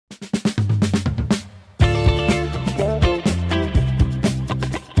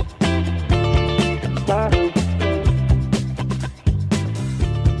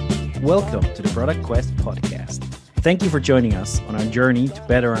Welcome to the Product Quest podcast. Thank you for joining us on our journey to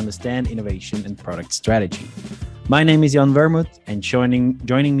better understand innovation and product strategy. My name is Jan Vermouth, and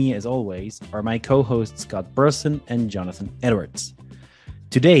joining me as always are my co-hosts Scott Burson and Jonathan Edwards.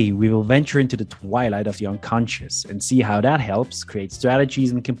 Today, we will venture into the twilight of the unconscious and see how that helps create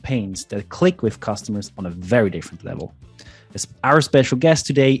strategies and campaigns that click with customers on a very different level. Our special guest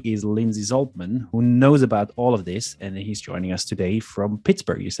today is Lindsay Zaltman, who knows about all of this, and he's joining us today from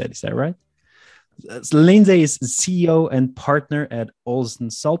Pittsburgh, you said. Is that right? Lindsay is CEO and partner at Lindsay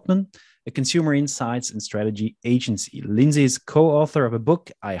Zaltman, a consumer insights and strategy agency. Lindsay is co-author of a book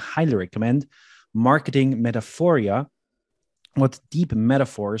I highly recommend, Marketing Metaphoria: What Deep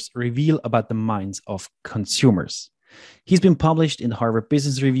Metaphors Reveal About the Minds of Consumers. He's been published in the Harvard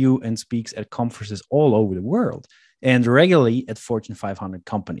Business Review and speaks at conferences all over the world and regularly at Fortune 500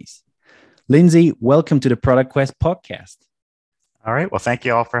 companies. Lindsay, welcome to the Product Quest podcast. All right. Well, thank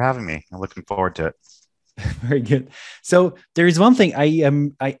you all for having me. I'm looking forward to it. Very good. So there is one thing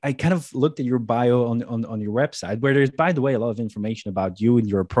I kind of looked at your bio on your website, where there's, by the way, a lot of information about you and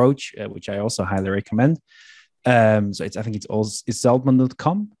your approach, which I also highly recommend. So I think it's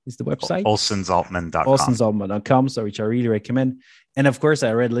Zaltman.com is the website. Zaltman.com. Zaltman.com, so which I really recommend. And of course,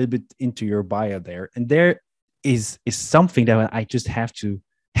 I read a little bit into your bio there, and there is something that I just have to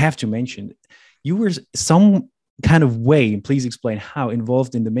mention. You were some kind of way, and please explain how,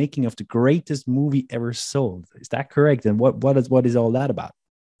 involved in the making of the greatest movie ever sold. Is that correct? And what is all that about?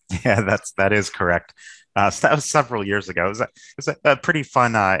 Yeah, that is correct. So that was several years ago. It was a pretty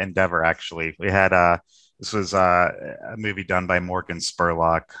fun endeavor, actually. We had this was a movie done by Morgan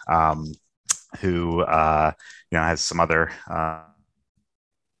Spurlock, who has some other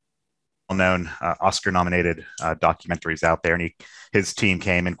known Oscar-nominated documentaries out there, and his team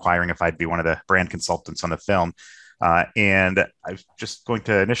came inquiring if I'd be one of the brand consultants on the film. And I was just going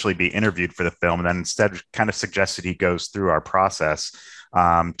to initially be interviewed for the film, and then instead kind of suggested he goes through our process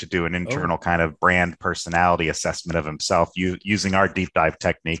to do an internal kind of brand personality assessment of himself using our deep dive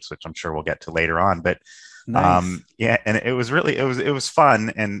techniques, which I'm sure we'll get to later on. But nice. And it was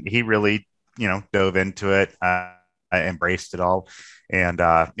fun, and he really dove into it. I embraced it all. And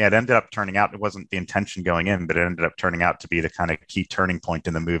it ended up turning out, it wasn't the intention going in, but it ended up turning out to be the kind of key turning point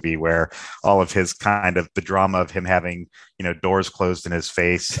in the movie, where all of his kind of the drama of him having, doors closed in his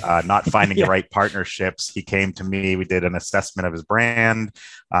face, not finding the right partnerships. He came to me, we did an assessment of his brand,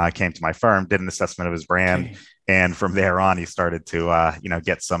 came to my firm, did an assessment of his brand. Okay. And from there on, he started to,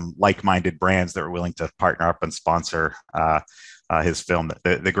 get some like-minded brands that were willing to partner up and sponsor his film,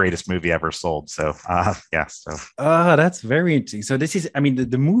 the greatest movie ever sold. So, that's very interesting. So this is,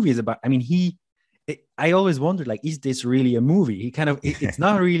 the movie is about, I always wondered, like, is this really a movie? It's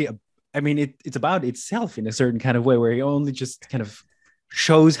not really, it's about itself in a certain kind of way, where he only just kind of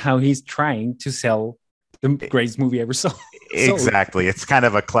shows how he's trying to sell the greatest movie ever sold. Exactly. It's kind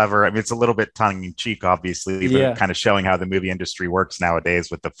of a clever, it's a little bit tongue-in-cheek, obviously, but kind of showing how the movie industry works nowadays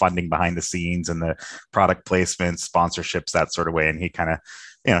with the funding behind the scenes and the product placements, sponsorships, that sort of way. And he kind of,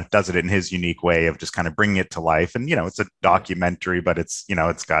 does it in his unique way of just kind of bringing it to life. And, it's a documentary, but it's,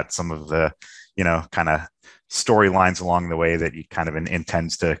 it's got some of the, kind of storylines along the way that he kind of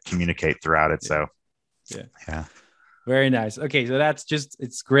intends to communicate throughout it. So, yeah. Very nice. Okay, so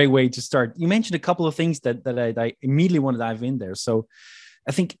it's a great way to start. You mentioned a couple of things that I immediately want to dive in there. So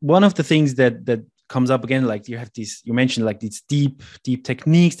I think one of the things that comes up again, like you mentioned like these deep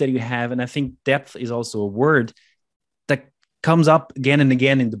techniques that you have. And I think depth is also a word that comes up again and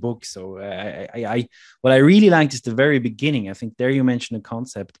again in the book. So what I really liked is the very beginning. I think there you mentioned a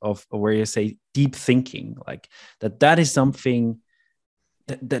concept of where you say deep thinking, like that is something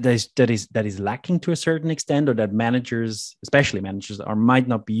that is lacking to a certain extent, or that managers, especially managers, might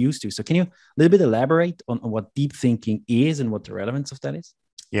not be used to. So can you a little bit elaborate on what deep thinking is and what the relevance of that is?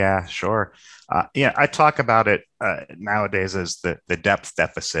 Yeah, sure. I talk about it nowadays as the depth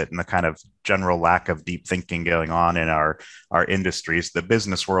deficit and the kind of general lack of deep thinking going on in our industries, the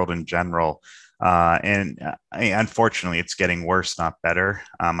business world in general. Unfortunately, it's getting worse, not better.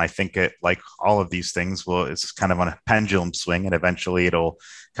 I think it, like all of these things, it's kind of on a pendulum swing, and eventually it'll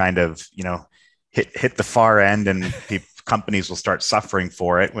kind of, hit the far end, and companies will start suffering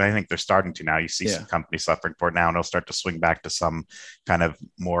for it. Well, I think they're starting to now. You see some companies suffering for it now, and it'll start to swing back to some kind of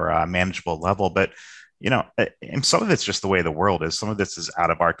more manageable level. But, and some of it's just the way the world is. Some of this is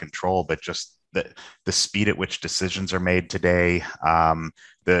out of our control, but just the speed at which decisions are made today.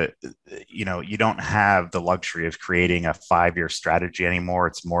 You don't have the luxury of creating a 5-year strategy anymore.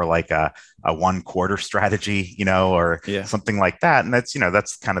 It's more like a 1-quarter strategy, or something like that. And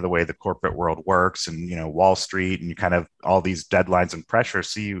that's kind of the way the corporate world works, and, Wall Street, and you kind of all these deadlines and pressures.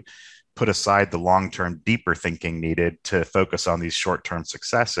 So put aside the long-term, deeper thinking needed to focus on these short-term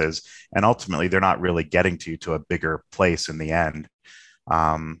successes. And ultimately, they're not really getting to a bigger place in the end.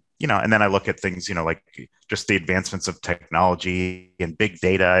 And then I look at things, like just the advancements of technology and big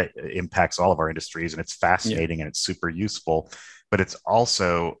data impacts all of our industries, and it's fascinating and it's super useful, but it's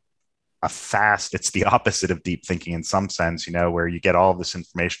also it's the opposite of deep thinking in some sense, where you get all of this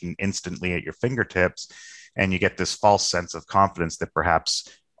information instantly at your fingertips and you get this false sense of confidence that perhaps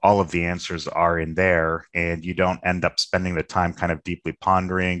all of the answers are in there, and you don't end up spending the time kind of deeply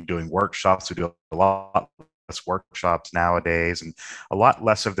pondering, doing workshops. We do a lot less workshops nowadays and a lot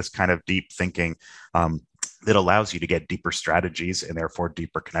less of this kind of deep thinking that allows you to get deeper strategies and therefore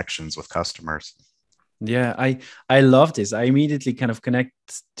deeper connections with customers. Yeah, I love this. I immediately kind of connect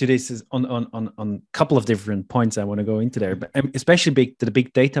to this on a couple of different points I want to go into there, but especially the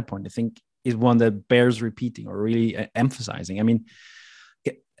big data point, I think, is one that bears repeating or really emphasizing. I mean,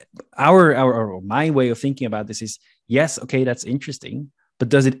 my way of thinking about this is, yes, okay, that's interesting, but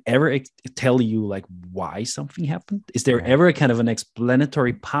does it ever tell you like why something happened? Is there ever a kind of an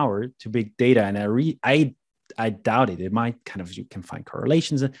explanatory power to big data? And I doubt it. It might kind of, you can find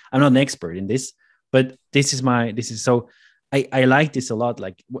correlations. I'm not an expert in this, but so I like this a lot.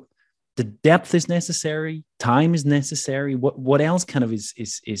 Like the depth is necessary, time is necessary. What else kind of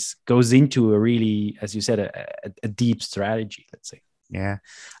is goes into a really, as you said, a deep strategy, let's say. Yeah.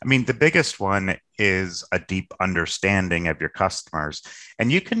 I mean, the biggest one is a deep understanding of your customers. And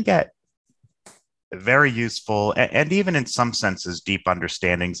you can get very useful and even in some senses, deep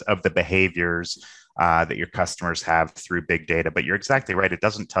understandings of the behaviors that your customers have through big data. But you're exactly right. It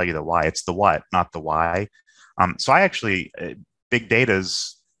doesn't tell you the why. It's the what, not the why. So I actually, big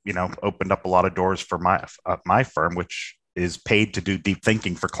data's, opened up a lot of doors for my firm, which is paid to do deep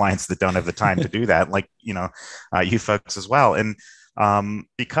thinking for clients that don't have the time to do that, like, you folks as well. And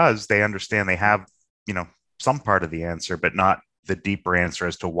because they understand they have, some part of the answer, but not the deeper answer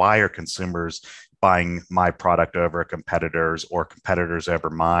as to why are consumers buying my product over competitors or competitors over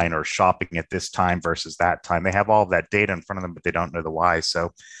mine or shopping at this time versus that time. They have all of that data in front of them, but they don't know the why.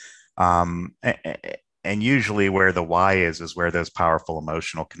 So, and usually where the why is where those powerful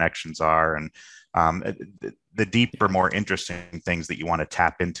emotional connections are. And the deeper, more interesting things that you want to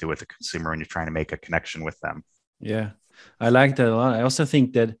tap into with a consumer when you're trying to make a connection with them. Yeah, I like that a lot. I also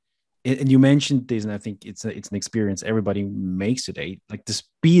think that, and you mentioned this, and I think it's an experience everybody makes today. Like the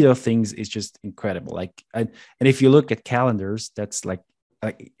speed of things is just incredible. And if you look at calendars, that's like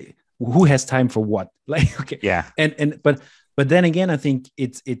who has time for what? Like, okay, yeah. But then again, I think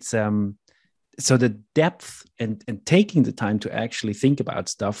it's so the depth and taking the time to actually think about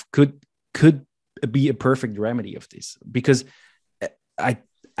stuff could be a perfect remedy of this, because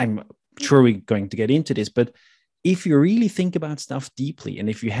I'm sure we're going to get into this, but if you really think about stuff deeply, and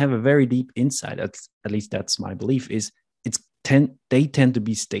if you have a very deep insight, at least that's my belief, is they tend to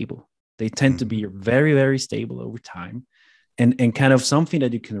be stable. They tend to be very, very stable over time, and kind of something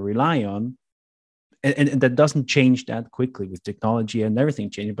that you can rely on, and that doesn't change that quickly with technology and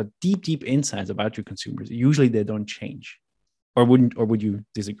everything changing. But deep insights about your consumers, usually they don't change. Or would you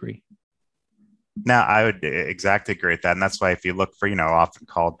disagree? No, I would exactly agree with that. And that's why if you look for,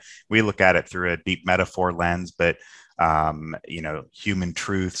 we look at it through a deep metaphor lens, but, human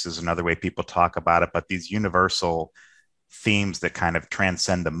truths is another way people talk about it. But these universal themes that kind of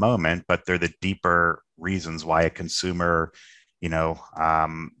transcend the moment, but they're the deeper reasons why a consumer,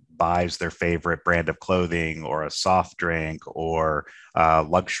 buys their favorite brand of clothing or a soft drink or a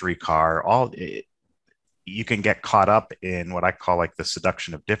luxury car. You can get caught up in what I call like the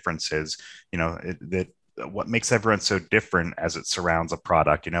seduction of differences, that what makes everyone so different as it surrounds a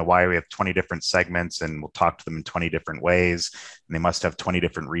product, why we have 20 different segments and we'll talk to them in 20 different ways, and they must have 20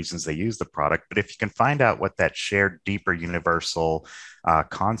 different reasons they use the product. But if you can find out what that shared, deeper, universal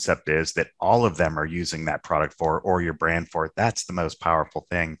concept is that all of them are using that product for, or your brand for, that's the most powerful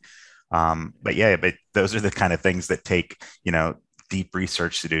thing. But those are the kind of things that take, deep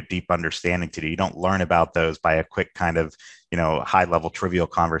research to do, deep understanding to do. You don't learn about those by a quick kind of, high level trivial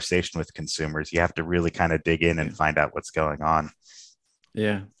conversation with consumers. You have to really kind of dig in and find out what's going on.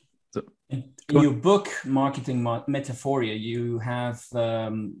 Yeah. So, in your book, Marketing Metaphoria, you have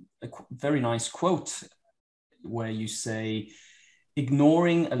a very nice quote where you say,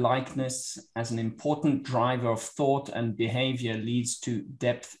 ignoring a likeness as an important driver of thought and behavior leads to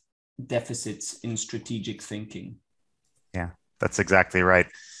depth deficits in strategic thinking. Yeah. That's exactly right.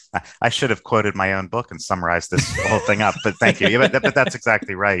 I should have quoted my own book and summarized this whole thing up, but thank you. Yeah, but that's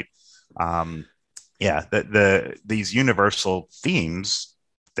exactly right. These universal themes,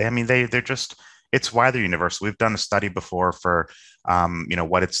 they're just it's widely universal. We've done a study before for,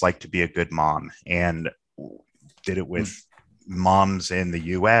 what it's like to be a good mom, and did it with moms in the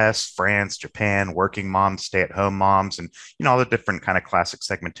US, France, Japan, working moms, stay-at-home moms, and all the different kind of classic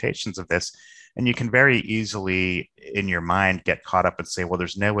segmentations of this. And you can very easily in your mind get caught up and say, well,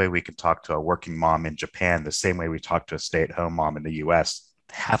 there's no way we can talk to a working mom in Japan the same way we talk to a stay-at-home mom in the US.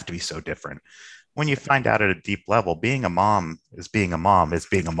 Have to be so different. When you find out at a deep level, being a mom is being a mom is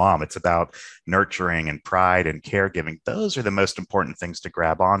being a mom. It's about nurturing and pride and caregiving. Those are the most important things to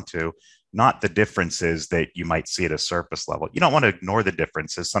grab onto, not the differences that you might see at a surface level. You don't want to ignore the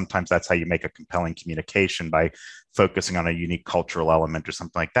differences. Sometimes that's how you make a compelling communication, by focusing on a unique cultural element or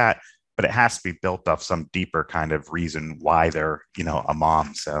something like that. But it has to be built off some deeper kind of reason why they're, a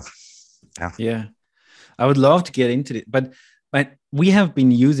mom. So, yeah, I would love to get into it, but we have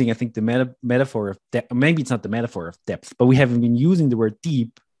been using, I think, the metaphor of depth. Maybe it's not the metaphor of depth, but we have been using the word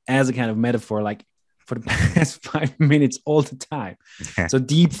deep as a kind of metaphor, like for the past 5 minutes all the time. So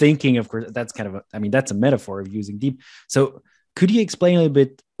deep thinking, of course, that's kind of that's a metaphor of using deep. So could you explain a little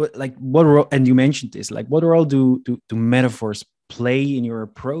bit, like what role, and you mentioned this, like what role do metaphors play in your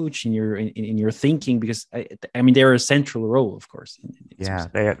approach, in your thinking? Because they're a central role, of course. Yeah,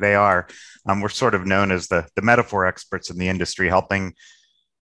 they are. We're sort of known as the metaphor experts in the industry, helping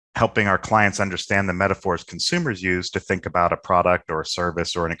our clients understand the metaphors consumers use to think about a product or a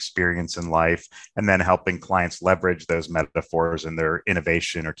service or an experience in life, and then helping clients leverage those metaphors in their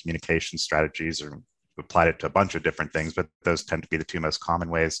innovation or communication strategies, or applied it to a bunch of different things, but those tend to be the two most common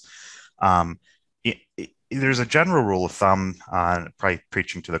ways. There's a general rule of thumb, probably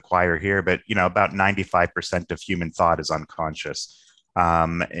preaching to the choir here, but about 95% of human thought is unconscious.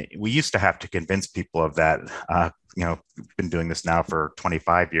 We used to have to convince people of that. Been doing this now for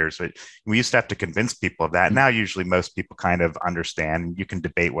 25 years, but we used to have to convince people of that. Now, usually most people kind of understand. You can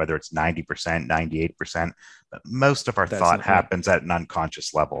debate whether it's 90%, 98%, but most of our thought happens at an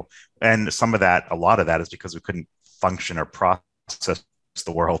unconscious level. And a lot of that is because we couldn't function or process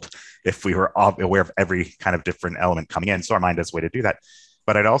the world if we were aware of every kind of different element coming in. So our mind has a way to do that.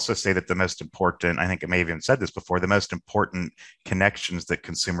 But I'd also say that the most important, I think I may have even said this before, the most important connections that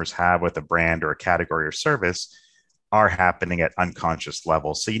consumers have with a brand or a category or service are happening at unconscious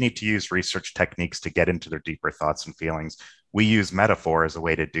levels. So you need to use research techniques to get into their deeper thoughts and feelings. We use metaphor as a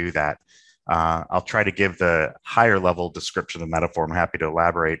way to do that. I'll try to give the higher level description of metaphor. I'm happy to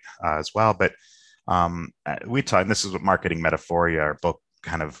elaborate as well. But we talk, and this is what Marketing Metaphoria, our book,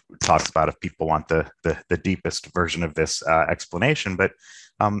 kind of talks about, if people want the deepest version of this explanation. But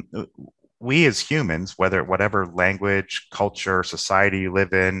we as humans, whatever language, culture, society you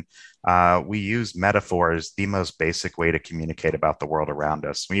live in, we use metaphor as the most basic way to communicate about the world around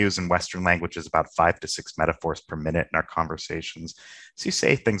us. We use in Western languages about 5 to 6 metaphors per minute in our conversations. So you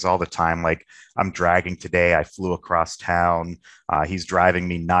say things all the time like, I'm dragging today, I flew across town, he's driving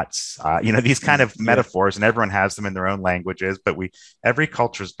me nuts. These kind of metaphors, and everyone has them in their own languages, but every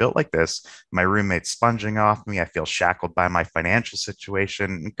culture is built like this. My roommate's sponging off me, I feel shackled by my financial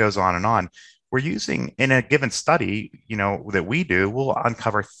situation. It goes on and on. We're using, in a given study, that we do, we'll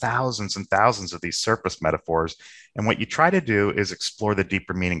uncover thousands and thousands of these surface metaphors. And what you try to do is explore the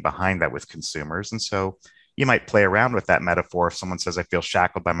deeper meaning behind that with consumers. And so you might play around with that metaphor. If someone says, I feel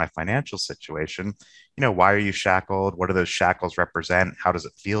shackled by my financial situation, why are you shackled? What do those shackles represent? How does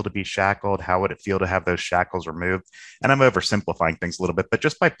it feel to be shackled? How would it feel to have those shackles removed? And I'm oversimplifying things a little bit, but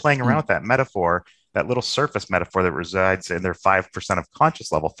just by playing around with that metaphor, that little surface metaphor that resides in their 5% of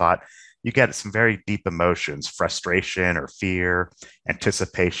conscious level thought, you get some very deep emotions, frustration or fear,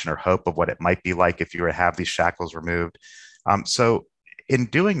 anticipation or hope of what it might be like if you were to have these shackles removed. So in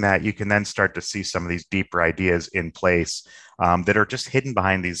doing that, you can then start to see some of these deeper ideas in place that are just hidden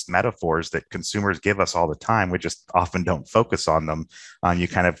behind these metaphors that consumers give us all the time. We just often don't focus on them. You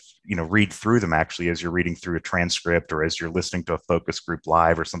kind of, read through them actually as you're reading through a transcript or as you're listening to a focus group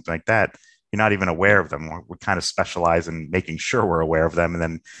live or something like that. You're not even aware of them. We kind of specialize in making sure we're aware of them, and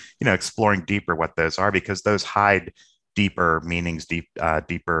then, exploring deeper what those are, because those hide deeper meanings,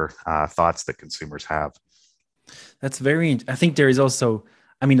 deeper thoughts that consumers have. That's I think there is also,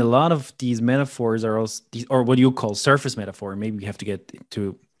 a lot of these metaphors are also or what you call surface metaphor. Maybe we have to get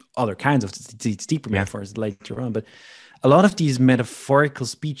to other kinds of these deeper metaphors later on, but a lot of these metaphorical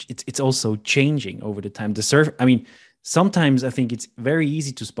speech, it's also changing over the time. Sometimes I think it's very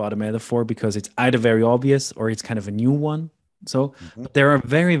easy to spot a metaphor because it's either very obvious or it's kind of a new one. So but there are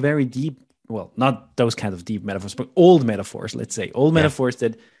very, very deep, well, not those kind of deep metaphors, but old metaphors, let's say, metaphors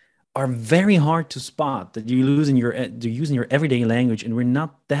that are very hard to spot, that you use in your everyday language, and we're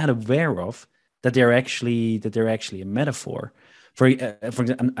not that aware of that they're actually a metaphor. For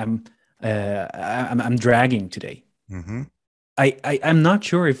example, I'm dragging today. Mm-hmm. I'm not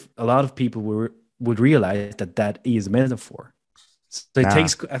sure if a lot of people would realize that that is a metaphor. So it Yeah.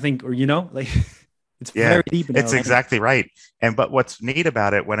 takes, I think, or you know, like it's Yeah, very deep in our it's language. exactly right. But what's neat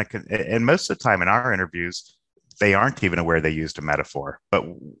about it and most of the time in our interviews, they aren't even aware they used a metaphor, but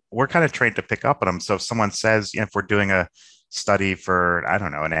we're kind of trained to pick up on them. So if someone says, if we're doing a study for, I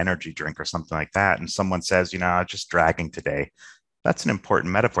don't know, an energy drink or something like that, and someone says, I'm just dragging today, that's an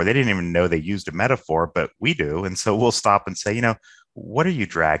important metaphor. They didn't even know they used a metaphor, but we do. And so we'll stop and say, what are you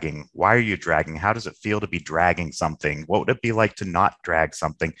dragging? Why are you dragging? How does it feel to be dragging something? What would it be like to not drag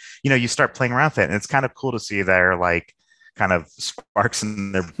something? You start playing around with it. And it's kind of cool to see their like kind of sparks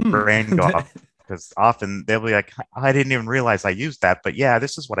in their brain go off, because often they'll be like, I didn't even realize I used that, but yeah,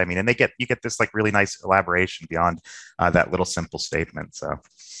 this is what I mean. And you get this like really nice elaboration beyond that little simple statement. So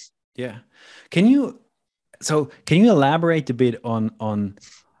Yeah. Can you can you elaborate a bit on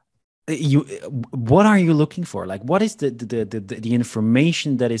you what are you looking for? Like what is the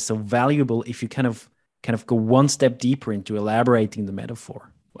information that is so valuable if you kind of go one step deeper into elaborating the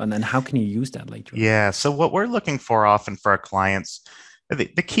metaphor? And then how can you use that later on? yeah, so what we're looking for often for our clients, the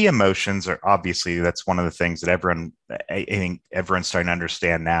key emotions are obviously that's one of the things that I think everyone's starting to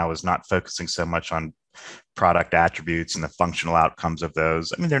understand now is not focusing so much on product attributes and the functional outcomes of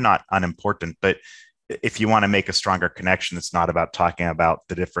those. I mean, they're not unimportant, but if you want to make a stronger connection, it's not about talking about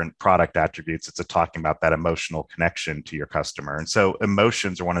the different product attributes. It's talking about that emotional connection to your customer. And so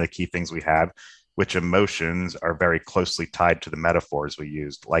emotions are one of the key things we have, which emotions are very closely tied to the metaphors we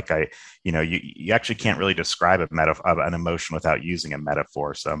used. Like you actually can't really describe an emotion without using a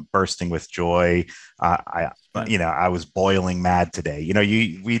metaphor. So I'm bursting with joy. I was boiling mad today.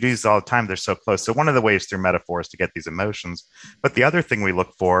 We do these all the time. They're so close. So one of the ways through metaphors to get these emotions. But the other thing we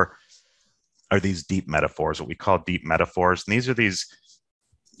look for are these deep metaphors, what we call deep metaphors. And these are these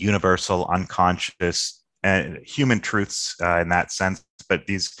universal, unconscious, human truths in that sense, but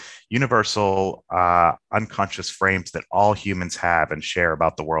these universal, unconscious frames that all humans have and share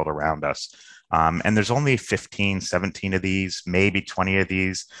about the world around us. And there's only 15, 17 of these, maybe 20 of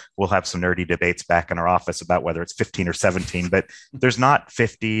these. We'll have some nerdy debates back in our office about whether it's 15 or 17, but there's not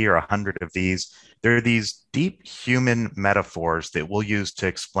 50 or 100 of these. There are these deep human metaphors that we'll use to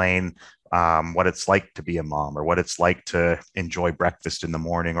explain what it's like to be a mom or what it's like to enjoy breakfast in the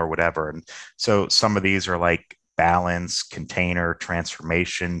morning or whatever. And so some of these are like balance, container,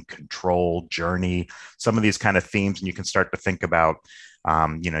 transformation, control, journey, some of these kind of themes. And you can start to think about,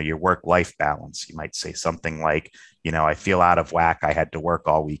 your work-life balance. You might say something like, I feel out of whack. I had to work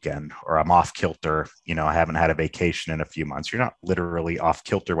all weekend, or I'm off kilter. I haven't had a vacation in a few months. You're not literally off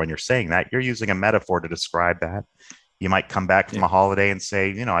kilter when you're saying that. You're using a metaphor to describe that. You might come back from a holiday and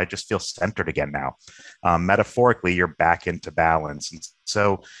say, I just feel centered again now. Metaphorically, you're back into balance. And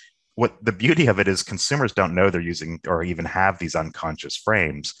so what the beauty of it is consumers don't know they're using or even have these unconscious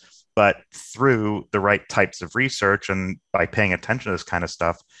frames, but through the right types of research and by paying attention to this kind of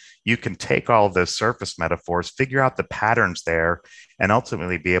stuff, you can take all those surface metaphors, figure out the patterns there, and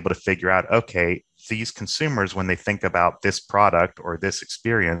ultimately be able to figure out, okay, these consumers, when they think about this product or this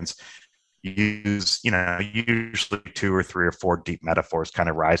experience, use, usually 2 or 3 or 4 deep metaphors kind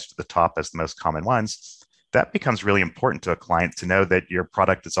of rise to the top as the most common ones. That becomes really important to a client to know that your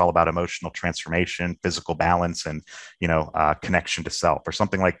product is all about emotional transformation, physical balance, and connection to self or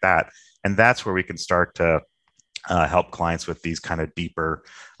something like that. And that's where we can start to help clients with these kind of deeper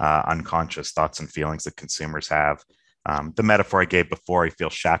unconscious thoughts and feelings that consumers have. The metaphor I gave before, I feel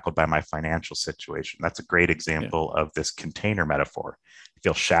shackled by my financial situation. That's a great example of this container metaphor. I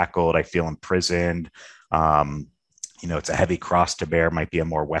feel shackled. I feel imprisoned. It's a heavy cross to bear, might be a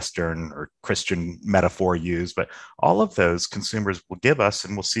more Western or Christian metaphor used, but all of those consumers will give us,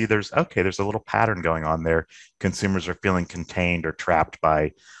 and we'll see there's a little pattern going on there. Consumers are feeling contained or trapped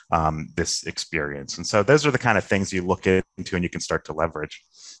by this experience. And so those are the kind of things you look into and you can start to leverage.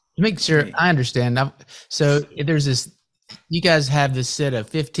 To make sure I understand. So there's this, you guys have this set of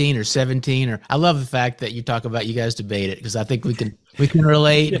 15 or 17, or I love the fact that you talk about you guys debate it, because I think we can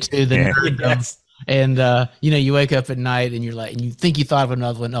relate to the nerddom. And you wake up at night and you're like, and you think you thought of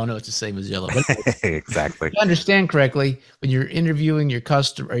another one. Oh no, it's the same as yellow. But exactly. If you understand correctly, when you're interviewing your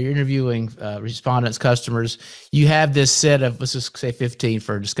customer, or you're interviewing respondents, customers, you have this set of, let's just say 15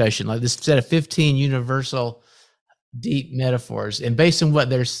 for discussion, like this set of 15 universal deep metaphors, and based on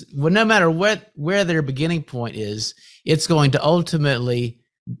no matter where their beginning point is, it's going to ultimately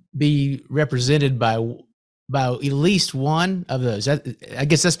be represented by at least one of those. I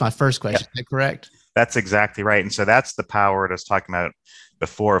guess that's my first question. Is that correct? That's exactly right. And so that's the power I was talking about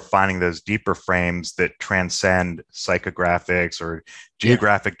before, of finding those deeper frames that transcend psychographics or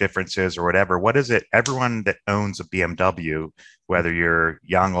geographic differences or whatever. What is it? Everyone that owns a BMW, whether you're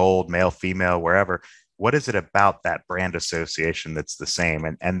young, old, male, female, wherever, what is it about that brand association that's the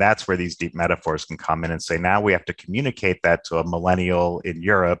same? And that's where these deep metaphors can come in and say, now we have to communicate that to a millennial in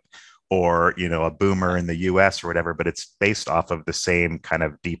Europe, or, you know, a boomer in the US or whatever, but it's based off of the same kind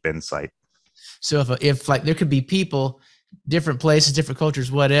of deep insight. So if like there could be people, different places, different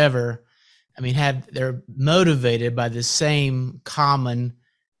cultures, whatever, I mean, they're motivated by the same common,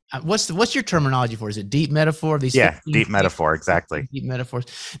 what's your terminology for? Is it deep metaphor? Deep metaphor, exactly. Deep metaphors.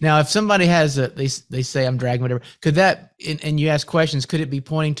 Now, if somebody has they say I'm dragging whatever, could that, and you ask questions, could it be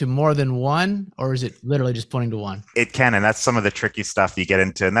pointing to more than one, or is it literally just pointing to one? It can, and that's some of the tricky stuff you get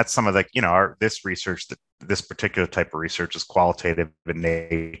into, and that's some of the, you know, this research, this particular type of research is qualitative in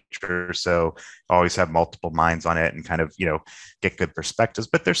nature, so always have multiple minds on it and kind of, you know, get good perspectives.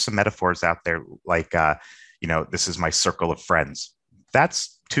 But there's some metaphors out there like, you know, this is my circle of friends.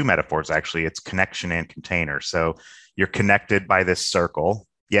 That's two metaphors, actually. It's connection and container. So you're connected by this circle,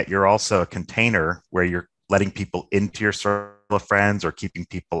 yet you're also a container where you're letting people into your circle of friends or keeping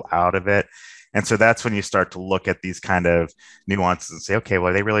people out of it. And so that's when you start to look at these kind of nuances and say, okay,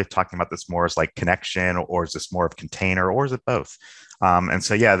 well, are they really talking about this more as like connection, or is this more of container, or is it both? And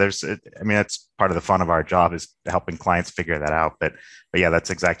so, yeah, that's part of the fun of our job, is helping clients figure that out. But yeah, that's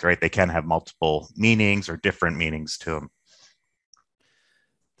exactly right. They can have multiple meanings or different meanings to them.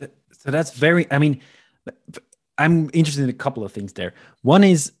 So that's I mean, I'm interested in a couple of things there. One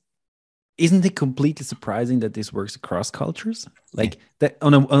is, isn't it completely surprising that this works across cultures? Like that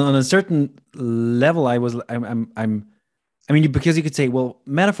on a certain level, I mean, because you could say, well,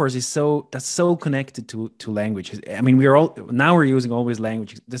 metaphors that's so connected to language. I mean, we're using always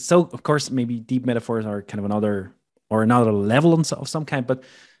language. So of course, maybe deep metaphors are kind of another level of some kind, but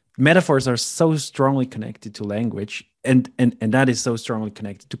metaphors are so strongly connected to language, and that is so strongly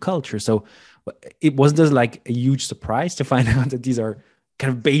connected to culture. So it wasn't just like a huge surprise to find out that these are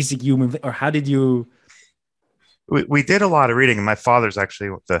kind of basic human, or how did you? We did a lot of reading, and my father's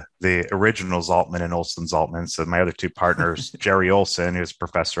actually the original Zaltman and Olson Zaltman. So my other two partners, Jerry Olson, who's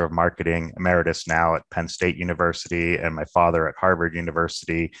professor of marketing emeritus now at Penn State University, and my father at Harvard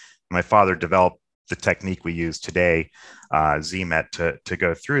University. My father developed the technique we use today, ZMET, to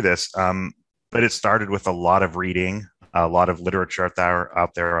go through this. But it started with a lot of reading, a lot of literature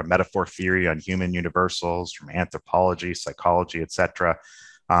out there on metaphor theory, on human universals from anthropology, psychology, etc.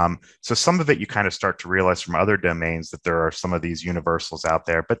 So some of it you kind of start to realize from other domains that there are some of these universals out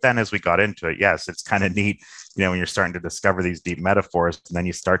there. But then as we got into it, yes, it's kind of neat, you know, when you're starting to discover these deep metaphors, and then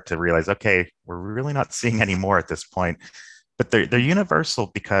you start to realize, okay, we're really not seeing any more at this point. But they're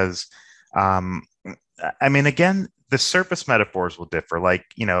universal because, I mean, again, the surface metaphors will differ. Like,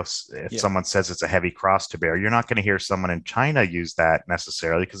 you know, if someone says it's a heavy cross to bear, you're not going to hear someone in China use that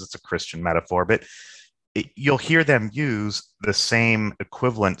necessarily because it's a Christian metaphor, but you'll hear them use the same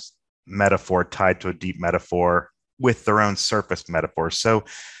equivalent metaphor tied to a deep metaphor with their own surface metaphors. So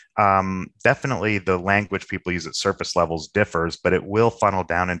definitely the language people use at surface levels differs, but it will funnel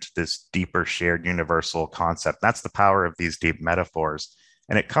down into this deeper shared universal concept. That's the power of these deep metaphors.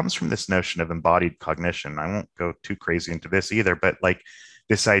 And it comes from this notion of embodied cognition. I won't go too crazy into this either, but like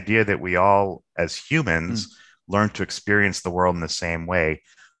this idea that we all, as humans, learn to experience the world in the same way.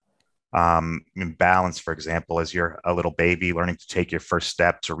 In balance, for example, as you're a little baby learning to take your first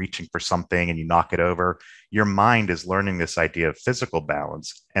steps or reaching for something and you knock it over, your mind is learning this idea of physical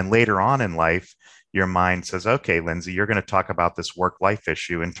balance. And later on in life, your mind says, okay, Lindsay, you're going to talk about this work-life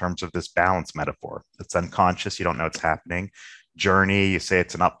issue in terms of this balance metaphor. It's unconscious. You don't know it's happening. Journey, you say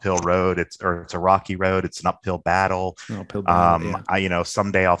it's an uphill road, it's a rocky road, it's an uphill battle.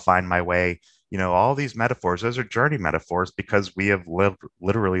 Someday I'll find my way. You know, all these metaphors, those are journey metaphors, because we have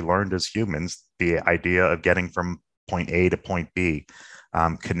literally learned as humans the idea of getting from point A to point B.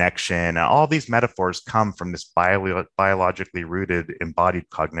 Connection, all these metaphors come from this biologically rooted embodied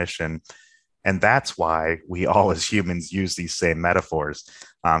cognition. And that's why we all as humans use these same metaphors.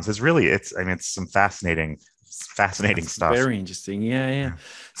 So it's some fascinating stuff. Very interesting. Yeah.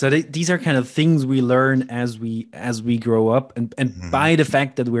 So these are kind of things we learn as we grow up, and by the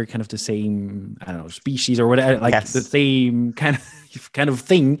fact that we're kind of the same, I don't know, species or whatever, like the same kind of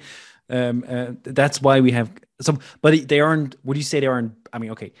thing. That's why we have some, but they aren't. Would you say they aren't? I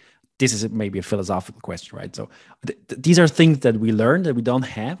mean, okay, this is maybe a philosophical question, right? So these are things that we learn that we don't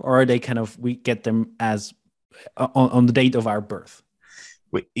have, or are they kind of, we get them as on the date of our birth?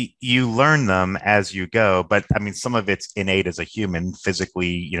 You learn them as you go, but I mean, some of it's innate as a human, physically,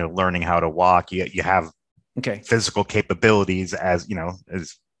 you know, learning how to walk. You have Okay. physical capabilities as,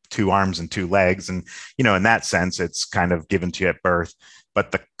 as 2 arms and 2 legs. And, in that sense, it's kind of given to you at birth.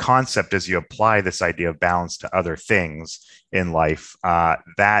 But the concept as you apply this idea of balance to other things in life,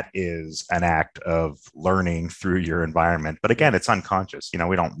 that is an act of learning through your environment. But again, it's unconscious.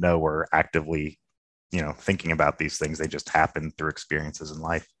 We don't know we're actively, thinking about these things. They just happen through experiences in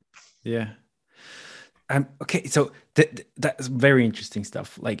life. Yeah. Okay. So that's very interesting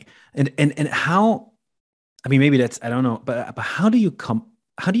stuff. Like, and how, I mean, maybe that's, I don't know, but how do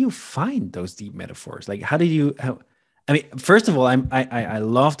you find those deep metaphors? Like, I mean, first of all, I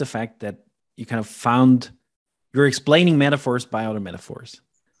love the fact that you kind of you're explaining metaphors by other metaphors.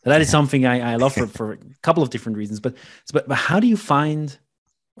 That is something I love for a couple of different reasons. But how do you find,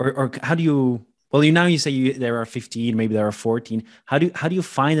 or how do you? Well, you say there are 15, maybe there are 14. How do you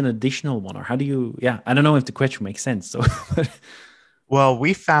find an additional one, or how do you? Yeah, I don't know if the question makes sense. So, well,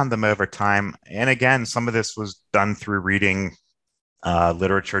 we found them over time, and again, some of this was done through reading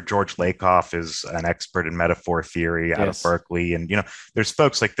literature. George Lakoff is an expert in metaphor theory out of Berkeley. And, there's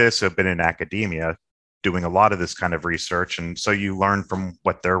folks like this who have been in academia doing a lot of this kind of research. And so you learn from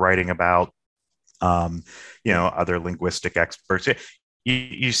what they're writing about, other linguistic experts.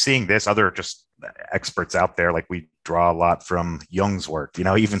 You seeing this, other just experts out there, like we draw a lot from Jung's work,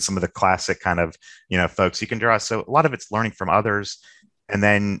 even some of the classic kind of, folks you can draw. So a lot of it's learning from others and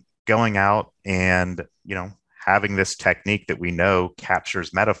then going out and, having this technique that we know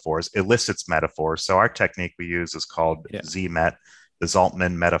captures metaphors, elicits metaphors. So our technique we use is called ZMET, the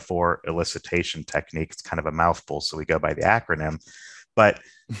Zaltman Metaphor Elicitation Technique. It's kind of a mouthful, so we go by the acronym. But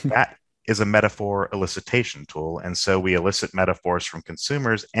that is a metaphor elicitation tool. And so we elicit metaphors from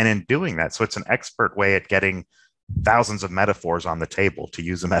consumers. And in doing that, so it's an expert way at getting thousands of metaphors on the table, to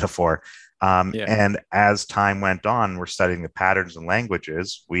use a metaphor. And as time went on, we're studying the patterns and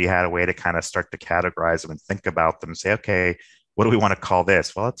languages. We had a way to kind of start to categorize them and think about them and say, okay, what do we want to call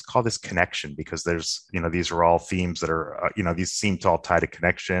this? Well, let's call this connection, because there's, these are all themes that are, these seem to all tie to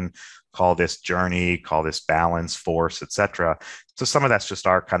connection. Call this journey, call this balance, force, etc. So some of that's just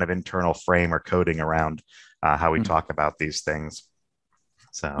our kind of internal frame or coding around how we talk about these things.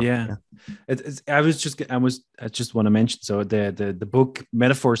 So I just want to mention, so the book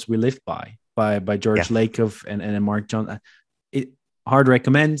Metaphors We Live by George Lakoff and Mark John, hard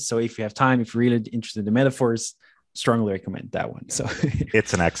recommend. So if you have time, if you're really interested in metaphors, strongly recommend that one. So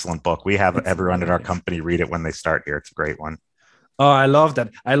it's an excellent book. We have everyone in our company read it when they start here. It's a great one. Oh, I love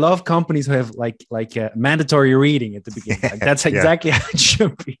that. I love companies who have like mandatory reading at the beginning. Like, that's exactly how it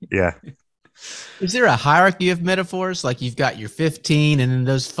should be. Yeah. Is there a hierarchy of metaphors? Like you've got your 15 and then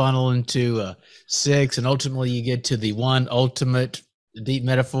those funnel into 6 and ultimately you get to the one ultimate deep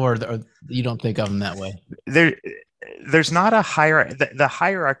metaphor, or you don't think of them that way? There's not a hierarchy. The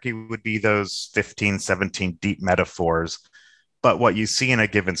hierarchy would be those 15, 17 deep metaphors. But what you see in a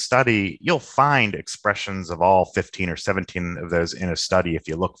given study, you'll find expressions of all 15 or 17 of those in a study if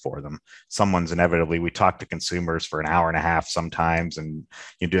you look for them. Someone's inevitably, we talk to consumers for an hour and a half sometimes, and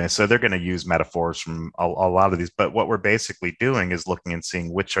you're doing so they're going to use metaphors from a lot of these. But what we're basically doing is looking and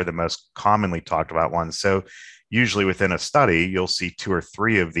seeing which are the most commonly talked about ones. So usually within a study, you'll see 2 or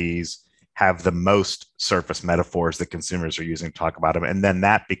 3 of these have the most surface metaphors that consumers are using to talk about them. And then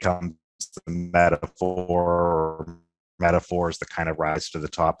that becomes the metaphors that kind of rise to the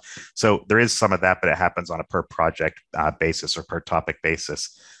top. So there is some of that, but it happens on a per project basis or per topic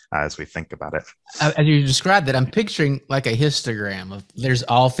basis as we think about it. As you described that, I'm picturing like a histogram of there's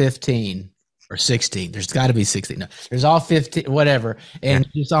all 15 or 16. There's got to be 16. No, there's all 15, whatever. And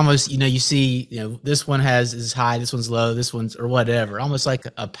it's almost, you see, this one is high, this one's low, this one's or whatever. Almost like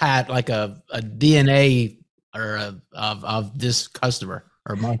a DNA or of this customer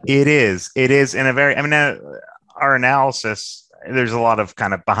or market. It is in a very, our analysis, there's a lot of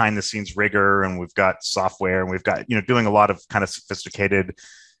kind of behind the scenes rigor, and we've got software, and we've got, doing a lot of kind of sophisticated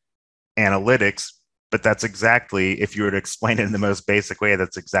analytics. But that's exactly, if you were to explain it in the most basic way,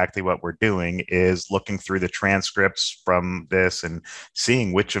 that's exactly what we're doing, is looking through the transcripts from this and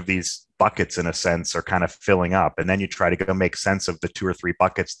seeing which of these buckets, in a sense, are kind of filling up. And then you try to go make sense of the 2 or 3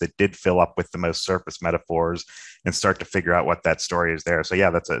 buckets that did fill up with the most surface metaphors and start to figure out what that story is there. So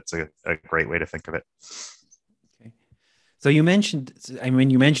yeah, it's a great way to think of it. So you mentioned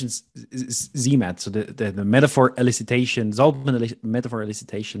ZMAT, so the metaphor elicitation, Zaltman metaphor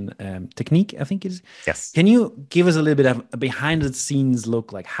elicitation technique, I think it is. Yes. Can you give us a little bit of a behind the scenes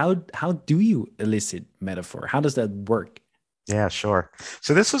look? Like how do you elicit metaphor? How does that work? Yeah, sure.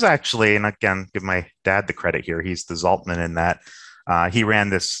 So this was actually, and again, give my dad the credit here. He's the Zaltman in that. He ran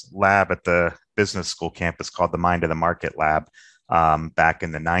this lab at the business school campus called the Mind of the Market Lab. back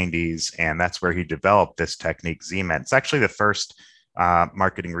in the 90s. And that's where he developed this technique, ZMET. It's actually the first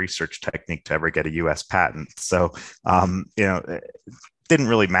marketing research technique to ever get a US patent. So, it didn't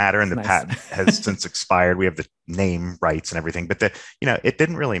really matter. And the patent has since expired. We have the name rights and everything, but it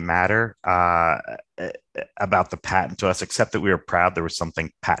didn't really matter about the patent to us, except that we were proud there was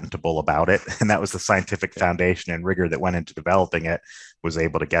something patentable about it. And that was the scientific foundation and rigor that went into developing it was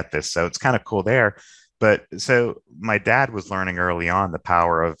able to get this. So it's kind of cool there. But so my dad was learning early on the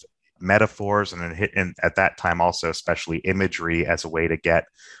power of metaphors and at that time also especially imagery as a way to get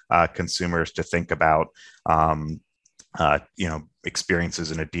consumers to think about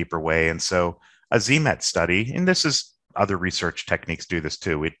experiences in a deeper way. And so a ZMET study, and this is other research techniques do this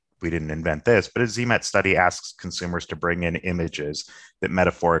too. We didn't invent this, but a ZMET study asks consumers to bring in images that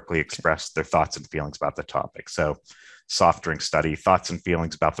metaphorically express their thoughts and feelings about the topic. So soft drink study, thoughts and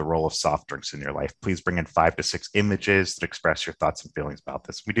feelings about the role of soft drinks in your life. Please bring in 5 to 6 images that express your thoughts and feelings about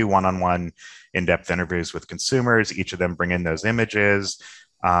this. We do one-on-one in-depth interviews with consumers. Each of them bring in those images.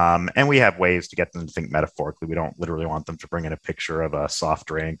 And we have ways to get them to think metaphorically. We don't literally want them to bring in a picture of a soft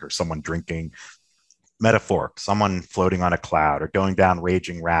drink or someone drinking. Metaphoric, someone floating on a cloud or going down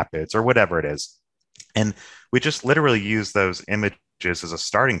raging rapids or whatever it is. And we just literally use those images as a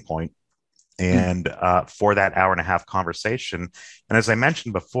starting point. And for that hour and a half conversation. And as I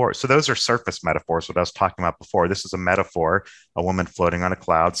mentioned before, so those are surface metaphors, what I was talking about before. This is a metaphor, a woman floating on a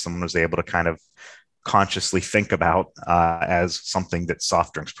cloud. Someone was able to kind of consciously think about as something that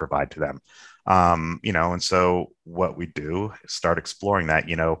soft drinks provide to them. And so what we do is start exploring that,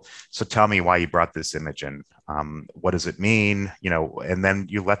 so tell me why you brought this image in. What does it mean? And then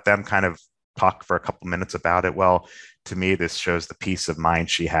you let them kind of talk for a couple minutes about it. Well, to me, this shows the peace of mind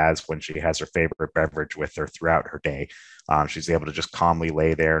she has when she has her favorite beverage with her throughout her day. She's able to just calmly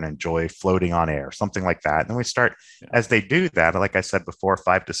lay there and enjoy floating on air, something like that. And then we start, as they do that, like I said before,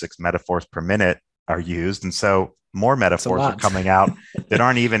 5 to 6 metaphors per minute are used. And so more metaphors are coming out that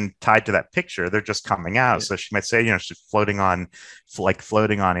aren't even tied to that picture. They're just coming out. Yeah. So she might say, she's floating on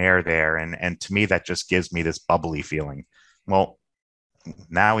air there. And to me, that just gives me this bubbly feeling. Well,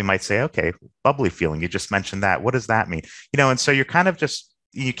 now we might say, okay, bubbly feeling. You just mentioned that. What does that mean? And so you're kind of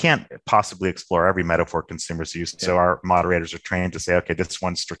you can't possibly explore every metaphor consumers use. Yeah. So our moderators are trained to say, okay, this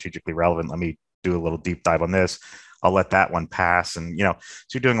one's strategically relevant. Let me do a little deep dive on this. I'll let that one pass. And, so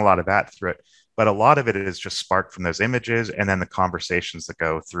you're doing a lot of that through it. But a lot of it is just sparked from those images and then the conversations that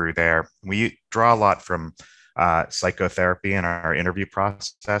go through there. We draw a lot from psychotherapy in our interview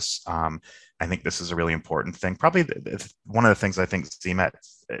process. I think this is a really important thing. Probably one of the things I think ZMET,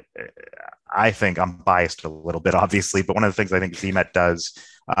 I think I'm biased a little bit, obviously, but one of the things I think ZMET does,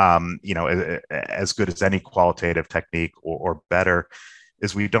 as good as any qualitative technique or better,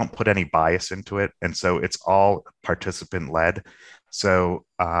 is we don't put any bias into it. And so it's all participant led. So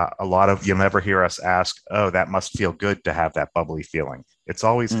you'll never hear us ask, oh, that must feel good to have that bubbly feeling. It's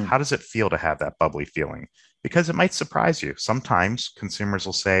always, how does it feel to have that bubbly feeling? Because it might surprise you. Sometimes consumers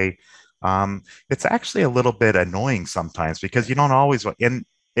will say, it's actually a little bit annoying sometimes because you don't always, and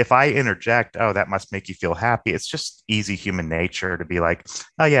if I interject, oh, that must make you feel happy. It's just easy human nature to be like,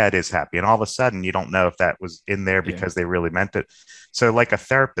 oh yeah, it is happy. And all of a sudden you don't know if that was in there because they really meant it. So like a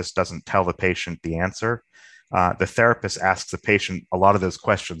therapist doesn't tell the patient the answer. The therapist asks the patient a lot of those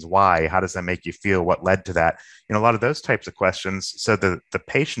questions. Why? How does that make you feel? What led to that? A lot of those types of questions. So the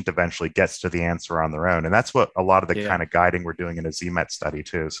patient eventually gets to the answer on their own. And that's what a lot of the kind of guiding we're doing in a ZMET study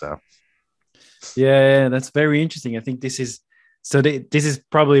too. So. Yeah, that's very interesting. I think this is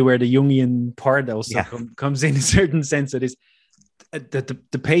probably where the Jungian part also comes in a certain sense. That is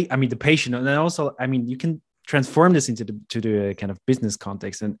the patient, and then also, you can transform this into the kind of business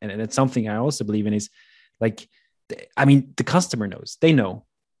context, and it's something I also believe in is like, the customer knows. They know.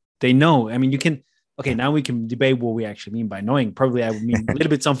 You can. Okay, now we can debate what we actually mean by knowing. Probably I would mean a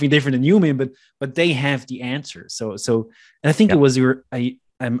little bit something different than you mean, but they have the answer. So, and I think it was I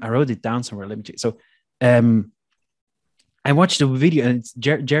wrote it down somewhere. Let me check. So, I watched a video, and it's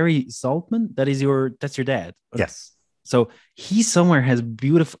Jerry Zaltman. That's your dad. Yes. So he somewhere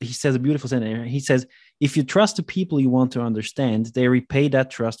he says a beautiful sentence. He says, if you trust the people you want to understand, they repay that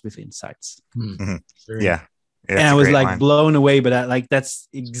trust with insights. Mm-hmm. Yeah. And I was like blown away by that. That's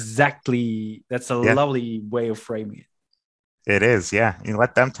a lovely way of framing it. It is. Yeah. You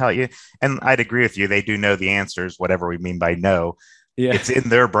let them tell you. And I'd agree with you. They do know the answers, whatever we mean by no. Yeah. It's in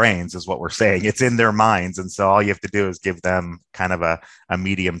their brains is what we're saying. It's in their minds. And so all you have to do is give them kind of a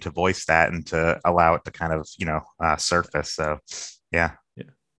medium to voice that and to allow it to kind of, surface. So, yeah.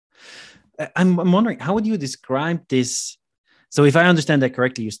 I'm wondering, how would you describe this? So if I understand that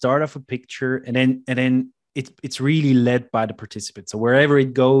correctly, you start off a picture and then it's really led by the participants. So wherever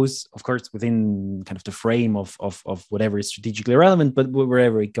it goes, of course, within kind of the frame of whatever is strategically relevant, but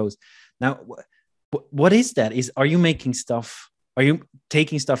wherever it goes. Now, what is that? Are you making stuff? Are you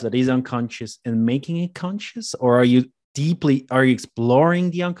taking stuff that is unconscious and making it conscious, or are you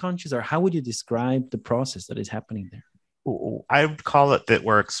exploring the unconscious, or how would you describe the process that is happening there? I would call it that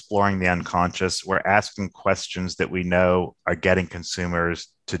we're exploring the unconscious. We're asking questions that we know are getting consumers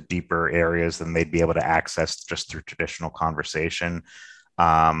to deeper areas than they'd be able to access just through traditional conversation.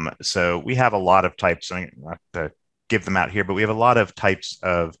 So we have a lot of types, I don't have to give them out here, but we have a lot of types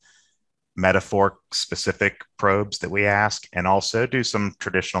of metaphor specific probes that we ask, and also do some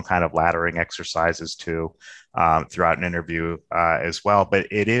traditional kind of laddering exercises too throughout an interview as well. But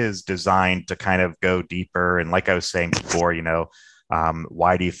it is designed to kind of go deeper. And like I was saying before,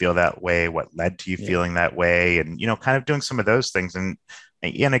 why do you feel that way? What led to you feeling that way? And, kind of doing some of those things. And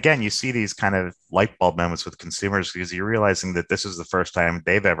again, you see these kind of light bulb moments with consumers because you're realizing that this is the first time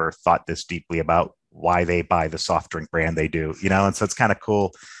they've ever thought this deeply about why they buy the soft drink brand they do, and so it's kind of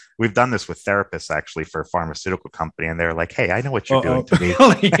cool. We've done this with therapists actually for a pharmaceutical company, and they're like, "Hey, I know what you're doing to me."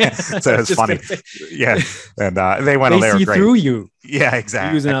 So it's funny, yeah. And they went on there great through you. Yeah,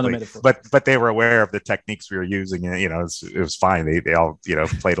 exactly. Use another metaphor. But they were aware of the techniques we were using, and it was fine. They all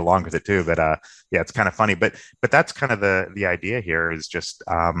played along with it too. But yeah, it's kind of funny. But that's kind of the idea here is just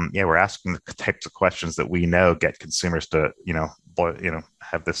we're asking the types of questions that we know get consumers to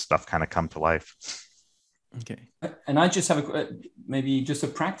have this stuff kind of come to life. Okay. And I just have maybe just a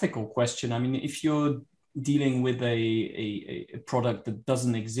practical question. I mean, if you're dealing with a product that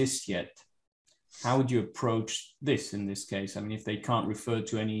doesn't exist yet, how would you approach this in this case? I mean, if they can't refer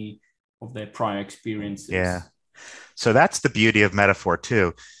to any of their prior experiences. Yeah. So that's the beauty of metaphor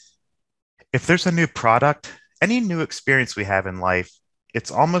too. If there's a new product, any new experience we have in life, it's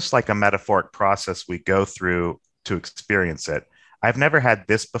almost like a metaphoric process we go through to experience it. I've never had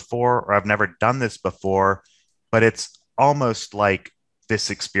this before, or I've never done this before, but it's almost like this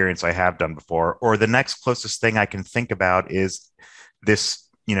experience I have done before. Or the next closest thing I can think about is this,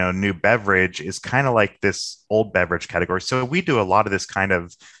 new beverage is kind of like this old beverage category. So we do a lot of this kind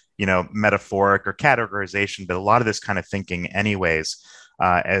of, metaphoric or categorization, but a lot of this kind of thinking anyways,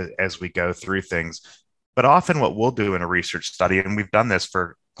 as we go through things. But often what we'll do in a research study, and we've done this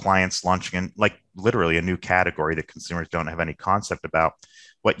for clients launching in like literally a new category that consumers don't have any concept about.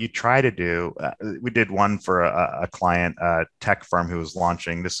 What you try to do, we did one for a client, a tech firm who was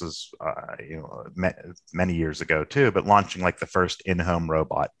launching, this was many years ago too, but launching like the first in-home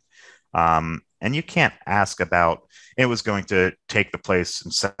robot. And you can't ask about, it was going to take the place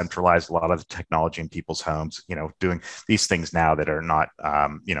and centralize a lot of the technology in people's homes, doing these things now that are not,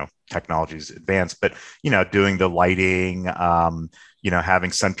 technologies advanced, but, doing the lighting,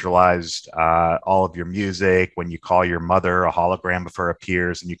 having centralized all of your music. When you call your mother, a hologram of her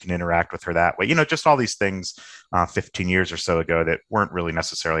appears and you can interact with her that way. Just all these things 15 years or so ago that weren't really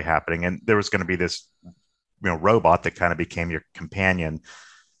necessarily happening. And there was going to be this, robot that kind of became your companion.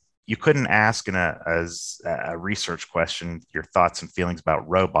 You couldn't ask as a research question your thoughts and feelings about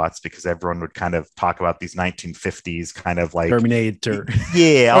robots, because everyone would kind of talk about these 1950s kind of like Terminator.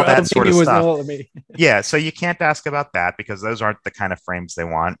 Yeah, all that sort of stuff. Yeah, so you can't ask about that because those aren't the kind of frames they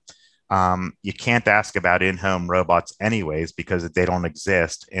want. You can't ask about in-home robots anyways because they don't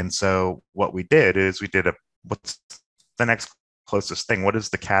exist. And so what we did is what's the next closest thing? What is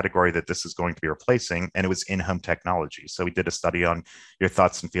the category that this is going to be replacing? And it was in-home technology. So we did a study on your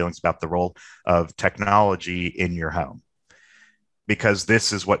thoughts and feelings about the role of technology in your home, because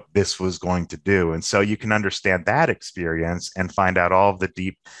this is what this was going to do. And so you can understand that experience and find out all of the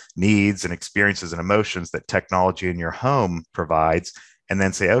deep needs and experiences and emotions that technology in your home provides, and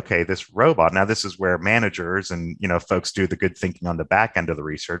then say, okay, this robot, now this is where managers and folks do the good thinking on the back end of the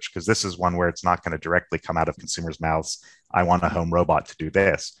research, because this is one where it's not going to directly come out of consumers' mouths, I want a home robot to do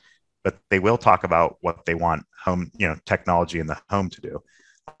this, but they will talk about what they want home, technology in the home to do.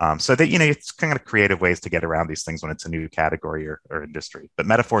 So that, it's kind of creative ways to get around these things when it's a new category or industry. But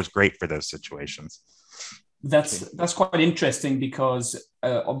metaphor is great for those situations. That's quite interesting because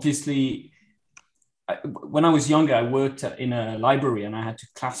obviously, when I was younger, I worked in a library and I had to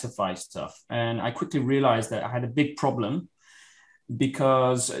classify stuff. And I quickly realized that I had a big problem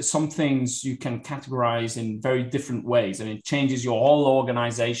because some things you can categorize in very different ways. And it changes your whole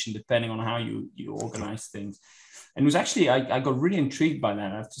organization depending on how you organize things. And it was actually, I got really intrigued by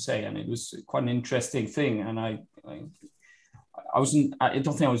that, I have to say. And it was quite an interesting thing. And I don't think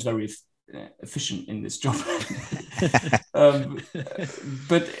I was very efficient in this job.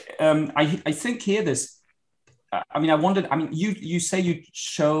 But I think here I mean, I wondered. I mean, you say you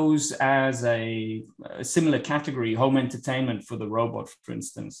chose as a similar category home entertainment for the robot, for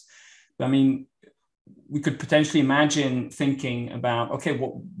instance. But, I mean, we could potentially imagine thinking about, okay,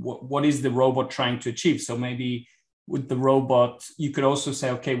 what is the robot trying to achieve? So maybe with the robot, you could also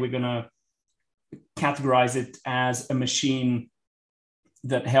say, okay, we're going to categorize it as a machine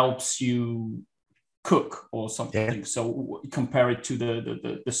that helps you cook or something. Yeah. So compare it to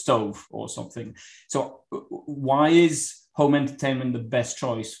the stove or something. So why is home entertainment the best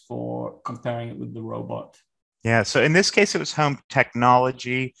choice for comparing it with the robot? Yeah. So in this case, it was home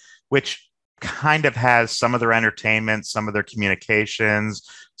technology, which kind of has some of their entertainment, some of their communications,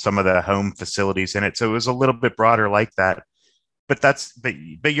 some of the home facilities in it. So it was a little bit broader like that.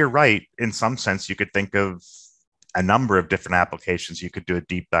 But you're right. In some sense, you could think of a number of different applications you could do a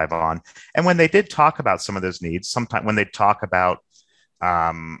deep dive on. And when they did talk about some of those needs, sometimes when they talk about,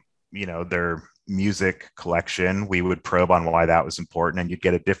 their music collection, we would probe on why that was important, and you'd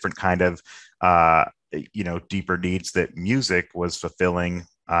get a different kind of, deeper needs that music was fulfilling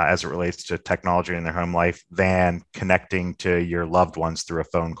as it relates to technology in their home life than connecting to your loved ones through a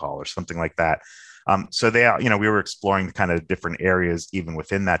phone call or something like that. So we were exploring the kind of different areas even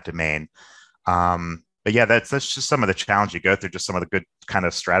within that domain. But yeah, that's just some of the challenge you go through, just some of the good kind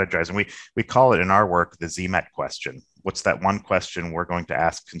of strategizing. We call it in our work the ZMET question. What's that one question we're going to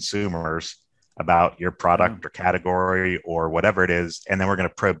ask consumers about your product or category or whatever it is, and then we're going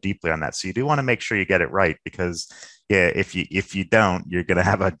to probe deeply on that. So you do want to make sure you get it right, because if you don't, you're going to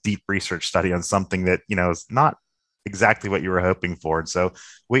have a deep research study on something that is not exactly what you were hoping for. And so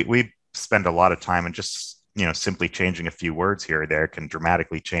we spend a lot of time and just simply changing a few words here or there can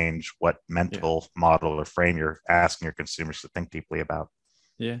dramatically change what mental model or frame you're asking your consumers to think deeply about.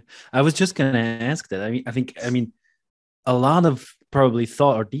 Yeah, I was just going to ask that. I think a lot of probably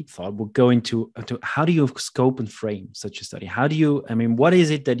thought or deep thought will go into how do you scope and frame such a study? How do you, what is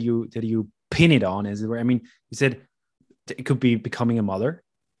it that you pin it on? Is it, you said it could be becoming a mother,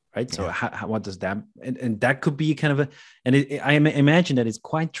 right? Yeah. So how what does that, and that could be kind of I imagine that it's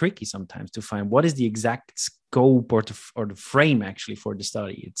quite tricky sometimes to find what is the exact scope or the frame actually for the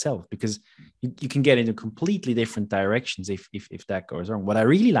study itself, because you can get into completely different directions if that goes wrong. What I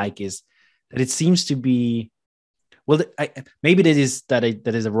really like is that it seems to be, well, maybe that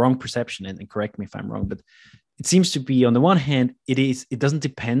is a wrong perception, and correct me if I'm wrong, but it seems to be, on the one hand, it doesn't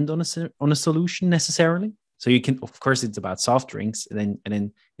depend on a solution necessarily. So you can, of course, it's about soft drinks, and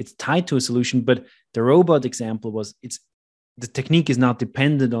then it's tied to a solution. But the robot example was, the technique is not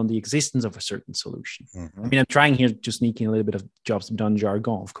dependent on the existence of a certain solution. Mm-hmm. I'm trying here to sneak in a little bit of jobs done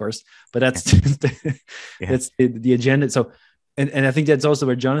jargon, of course, but that's that's the agenda. So, and I think that's also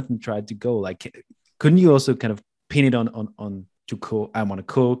where Jonathan tried to go. Like, couldn't you also kind of pin it on to cook? I want to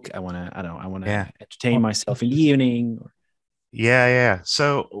cook. I want to entertain myself in the evening. Yeah.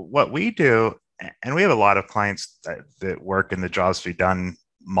 So what we do, and we have a lot of clients that work in the jobs to be done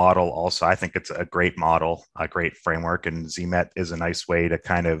model also. I think it's a great model, a great framework, and ZMET is a nice way to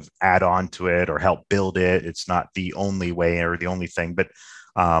kind of add on to it or help build it. It's not the only way or the only thing, but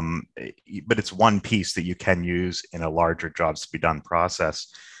it's one piece that you can use in a larger jobs to be done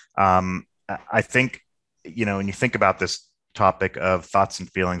process. I think, when you think about this topic of thoughts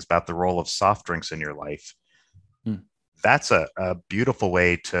and feelings about the role of soft drinks in your life, that's a beautiful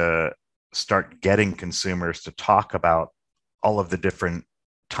way to start getting consumers to talk about all of the different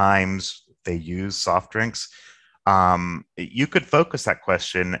times they use soft drinks. You could focus that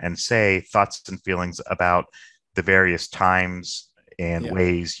question and say thoughts and feelings about the various times and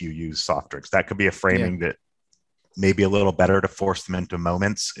ways you use soft drinks. That could be a framing that may be a little better to force them into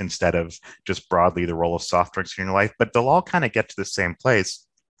moments instead of just broadly the role of soft drinks in your life, but they'll all kind of get to the same place.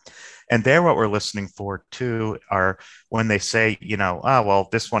 And there, what we're listening for too are when they say, well,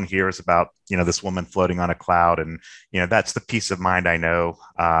 this one here is about, this woman floating on a cloud. And, that's the peace of mind I know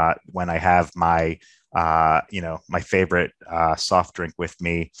when I have my, my favorite soft drink with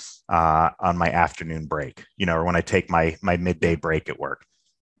me on my afternoon break, or when I take my midday break at work.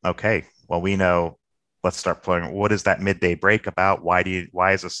 Okay, well, we know. Let's start playing. What is that midday break about? Why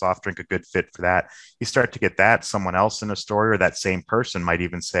is a soft drink a good fit for that? You start to get that. Someone else in a story or that same person might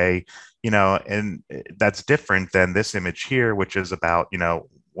even say, and that's different than this image here, which is about,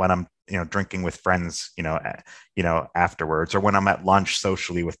 when I'm, drinking with friends, afterwards, or when I'm at lunch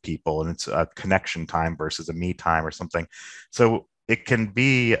socially with people and it's a connection time versus a me time or something. So it can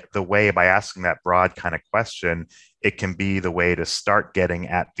be the way, by asking that broad kind of question, it can be the way to start getting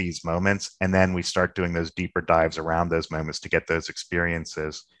at these moments. And then we start doing those deeper dives around those moments to get those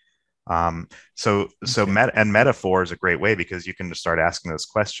experiences. Metaphor is a great way because you can just start asking those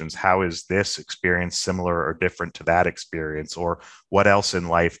questions. How is this experience similar or different to that experience? Or what else in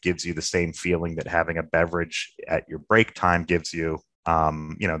life gives you the same feeling that having a beverage at your break time gives you?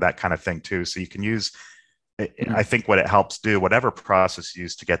 That kind of thing too. So you can use, I think what it helps do, whatever process you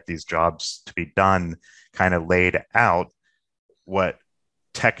use to get these jobs to be done, kind of laid out what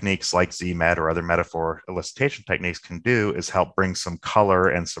techniques like ZMET or other metaphor elicitation techniques can do is help bring some color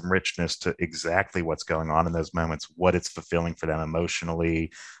and some richness to exactly what's going on in those moments, what it's fulfilling for them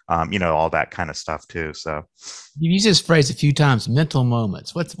emotionally, all that kind of stuff too. So you've used this phrase a few times, mental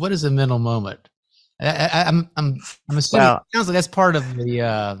moments. What is a mental moment? I'm assuming it sounds like that's part of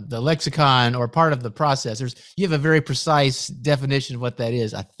the lexicon or part of the process. You have a very precise definition of what that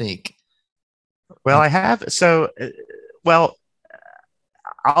is, I think. Well, I have.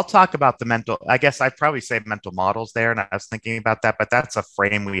 I'll talk about the mental, I guess I'd probably say mental models there. And I was thinking about that, but that's a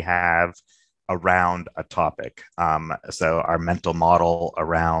frame we have around a topic. So our mental model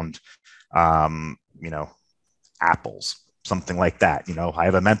around, apples, something like that. I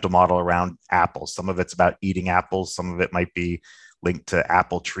have a mental model around apples. Some of it's about eating apples. Some of it might be linked to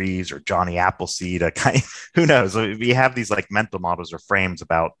apple trees or Johnny Appleseed. Who knows? We have these like mental models or frames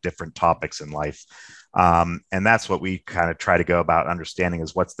about different topics in life. And that's what we kind of try to go about understanding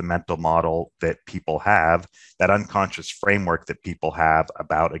is what's the mental model that people have, that unconscious framework that people have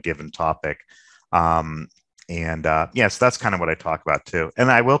about a given topic. Yes, that's kind of what I talk about too.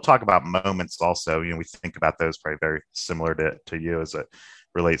 And I will talk about moments also. We think about those probably very similar to you as it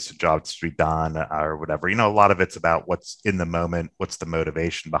relates to jobs to be done or whatever. A lot of it's about what's in the moment, what's the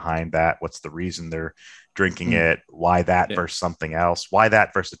motivation behind that, what's the reason they're drinking it, why that versus something else, why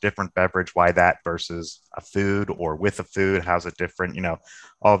that versus a different beverage, why that versus a food or with a food, how's it different,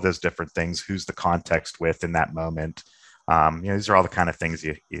 all of those different things, who's the context with in that moment. These are all the kind of things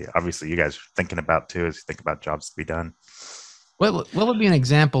you obviously you guys are thinking about too as you think about jobs to be done. What would be an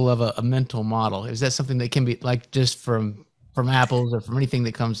example of a mental model? Is that something that can be like just from apples or from anything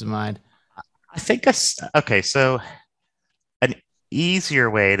that comes to mind? I think so an easier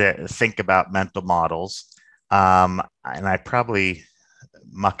way to think about mental models, and I probably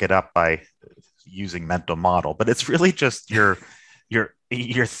muck it up by using mental model, but it's really just your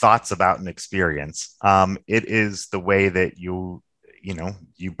thoughts about an experience. It is the way that you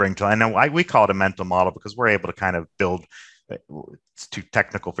bring to. I know we call it a mental model because we're able to kind of build. It's too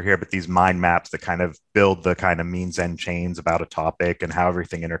technical for here, but these mind maps that kind of build the kind of means end chains about a topic and how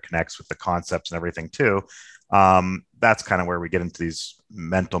everything interconnects with the concepts and everything too. That's kind of where we get into these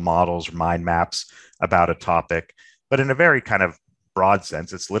mental models or mind maps about a topic, but in a very kind of broad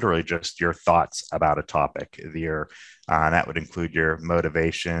sense, it's literally just your thoughts about a topic. That would include your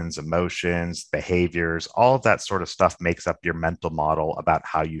motivations, emotions, behaviors, all of that sort of stuff makes up your mental model about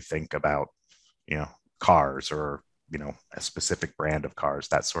how you think about, cars or a specific brand of cars,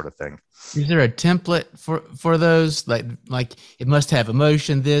 that sort of thing. Is there a template for those? Like it must have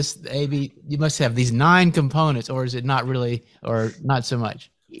emotion, this, maybe you must have these 9 components, or is it not really, or not so much?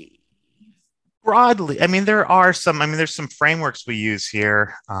 Broadly, there's some frameworks we use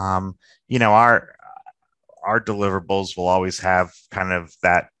here. Our deliverables will always have kind of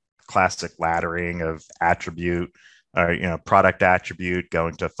that classic laddering of attribute, product attribute,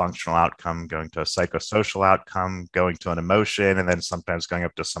 going to a functional outcome, going to a psychosocial outcome, going to an emotion, and then sometimes going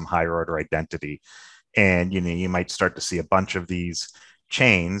up to some higher order identity. And, you might start to see a bunch of these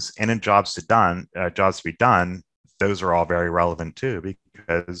chains, and in jobs to be done, those are all very relevant too,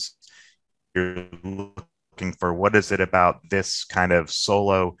 because you're looking for what is it about this kind of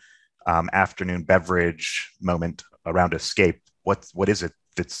solo afternoon beverage moment around escape. What is it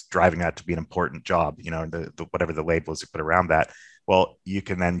that's driving that to be an important job, the whatever the label is you put around that. Well, you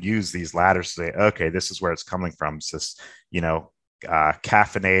can then use these ladders to say, okay, this is where it's coming from. It's this,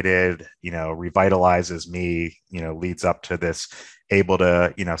 caffeinated, revitalizes me, leads up to this, able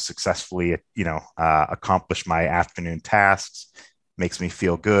to, successfully, accomplish my afternoon tasks, makes me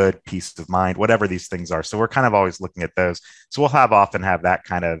feel good, peace of mind, whatever these things are. So we're kind of always looking at those. So we'll often have that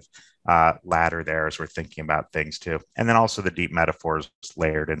kind of ladder there as we're thinking about things too. And then also the deep metaphors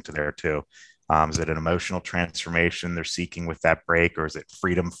layered into there too. Is it an emotional transformation they're seeking with that break, or is it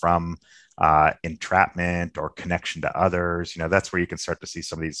freedom from entrapment or connection to others? That's where you can start to see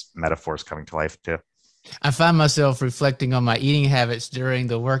some of these metaphors coming to life too. I find myself reflecting on my eating habits during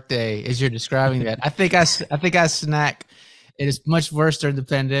the workday as you're describing that. I think I snack. It is much worse during the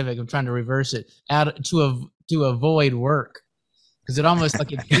pandemic. I'm trying to reverse it out to avoid work, because it almost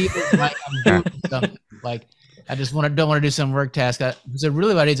like it feels like I'm doing something. Like I just don't want to do some work task. So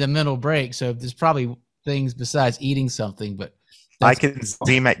really, what I need is a mental break. So there's probably things besides eating something, but I can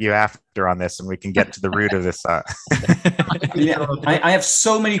Zoom at you after on this, and we can get to the root of this. Yeah, I have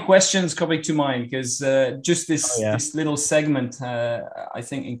so many questions coming to mind because just this little segment, I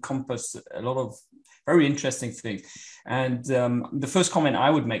think, encompassed a lot of very interesting things. And the first comment I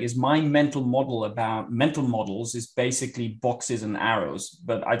would make is my mental model about mental models is basically boxes and arrows,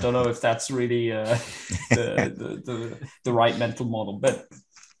 but I don't know if that's really the right mental model. But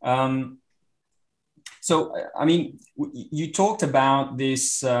so, I mean, you talked about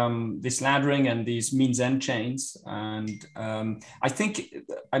this this laddering and these means-end chains, and I think,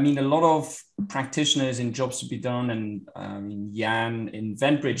 I mean, a lot of practitioners in Jobs to be Done, and Jan in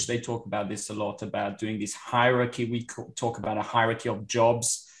Ventbridge, they talk about this a lot, about doing this hierarchy. We talk about a hierarchy of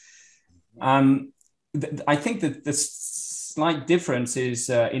jobs. I think that the slight difference is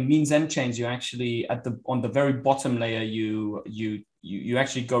in means-end chains, you actually on the very bottom layer, you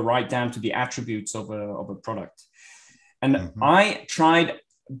actually go right down to the attributes of a product. And I tried,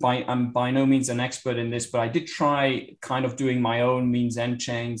 I'm by no means an expert in this, but I did try kind of doing my own means end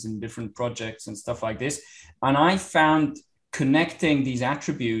chains in different projects and stuff like this. And I found connecting these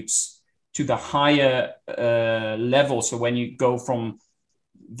attributes to the higher level. So when you go from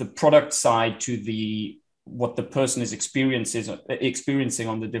the product side to what the person is experiencing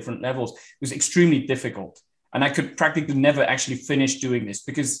on the different levels, it was extremely difficult. And I could practically never actually finish doing this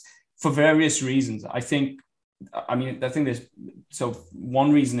because for various reasons. I think there's, so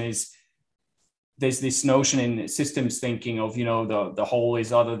one reason is there's this notion in systems thinking of, the whole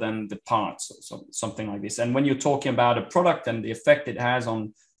is other than the parts, so something like this. And when you're talking about a product and the effect it has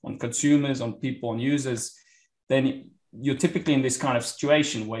on consumers, on people, on users, then you're typically in this kind of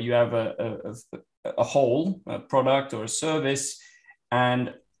situation where you have a whole, a product or a service,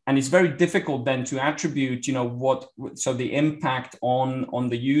 and it's very difficult then to attribute, so the impact on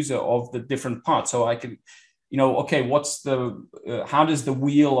the user of the different parts. So I could, okay, how does the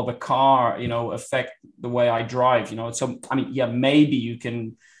wheel of a car, affect the way I drive? So, I mean, yeah, maybe you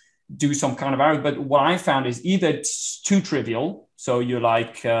can do some kind of arrow, but what I found is either it's too trivial. So you're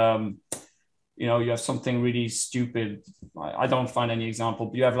like, you have something really stupid. I don't find any example,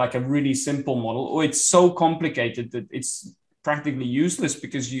 but you have like a really simple model, or it's so complicated that it's practically useless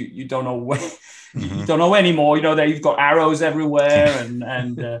because you don't know where, you don't know anymore. That you've got arrows everywhere,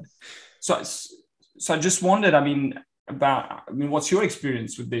 and so I just wondered. What's your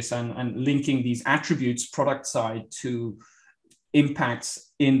experience with this and linking these attributes, product side, to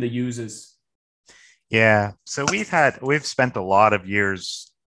impacts in the users? Yeah, so we've spent a lot of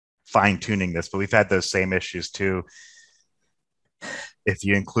years fine tuning this, but we've had those same issues too. If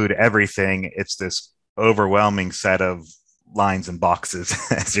you include everything, it's this overwhelming set of lines and boxes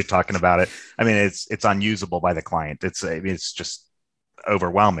as you're talking about it. I mean, it's unusable by the client. It's just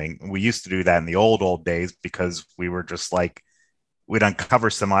overwhelming. We used to do that in the old days because we were just like, we'd uncover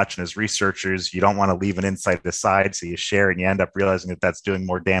so much, and as researchers, you don't want to leave an insight aside, so you share, and you end up realizing that that's doing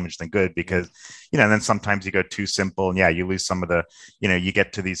more damage than good because, and then sometimes you go too simple, and you lose some of the, you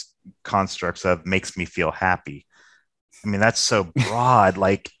get to these constructs of makes me feel happy. I mean, that's so broad,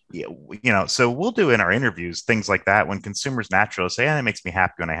 like, so we'll do in our interviews things like that when consumers naturally say, it makes me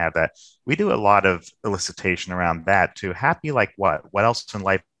happy when I have that. We do a lot of elicitation around that too. Happy, like what else in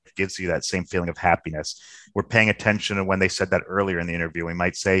life gives you that same feeling of happiness? We're paying attention to when they said that earlier in the interview. We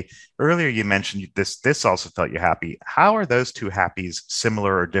might say, earlier you mentioned this also felt you happy. How are those two happies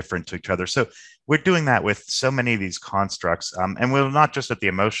similar or different to each other? So we're doing that with so many of these constructs. And we're not just at the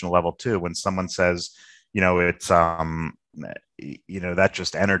emotional level too. When someone says, it's that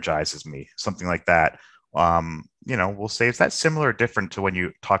just energizes me, something like that. We'll say, is that similar or different to when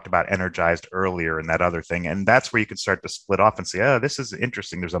you talked about energized earlier in that other thing? And that's where you can start to split off and say, oh, this is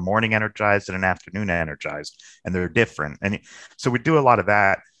interesting. There's a morning energized and an afternoon energized, and they're different. And so we do a lot of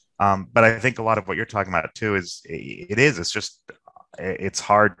that. But I think a lot of what you're talking about too it's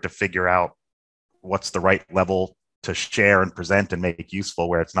hard to figure out what's the right level to share and present and make useful,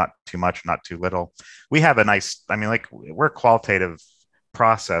 where it's not too much, not too little. We have we're a qualitative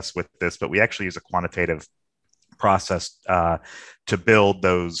process with this, but we actually use a quantitative process to build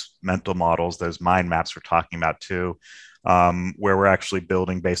those mental models, those mind maps we're talking about too, where we're actually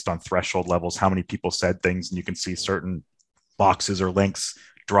building based on threshold levels, how many people said things, and you can see certain boxes or links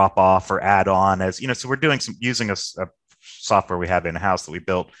drop off or add on so we're doing using a software we have in-house that we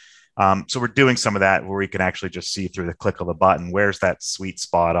built. So we're doing some of that where we can actually just see through the click of a button, where's that sweet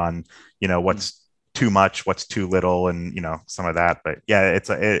spot on, what's too much, what's too little, and, some of that. But yeah,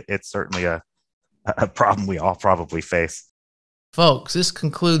 it's certainly a problem we all probably face. Folks, this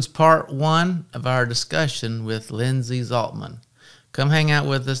concludes part 1 of our discussion with Lindsay Zaltman. Come hang out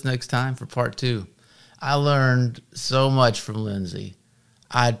with us next time for part 2. I learned so much from Lindsay.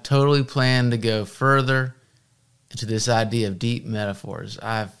 I totally plan to go further into this idea of deep metaphors.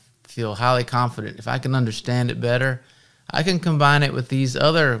 I feel highly confident if I can understand it better, I can combine it with these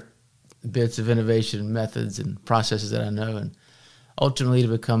other bits of innovation methods and processes that I know, and ultimately to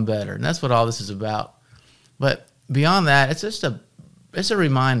become better. And that's what all this is about. But beyond that, it's a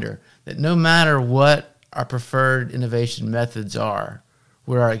reminder that no matter what our preferred innovation methods are,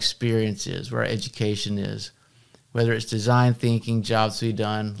 where our experience is, where our education is, whether it's design thinking, jobs to be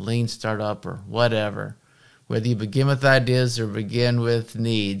done, lean startup, or whatever, whether you begin with ideas or begin with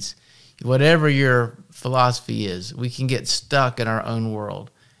needs, whatever your philosophy is, we can get stuck in our own world.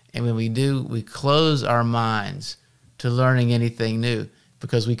 And when we do, we close our minds to learning anything new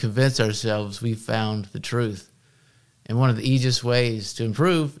because we convince ourselves we found the truth. And one of the easiest ways to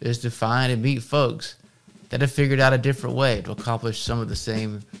improve is to find and meet folks that have figured out a different way to accomplish some of the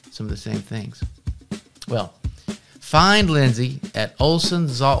same things. Well, find Lindsay at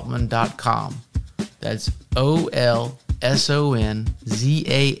olsonzaltman.com. That's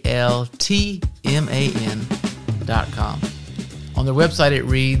OLSONZALTMAN.com. On their website, it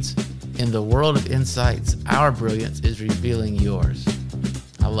reads, "In the world of insights, our brilliance is revealing yours."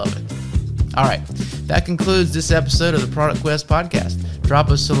 I love it. All right, that concludes this episode of the Product Quest Podcast. Drop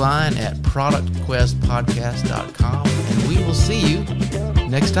us a line at productquestpodcast.com, and we will see you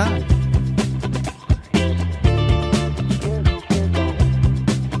next time.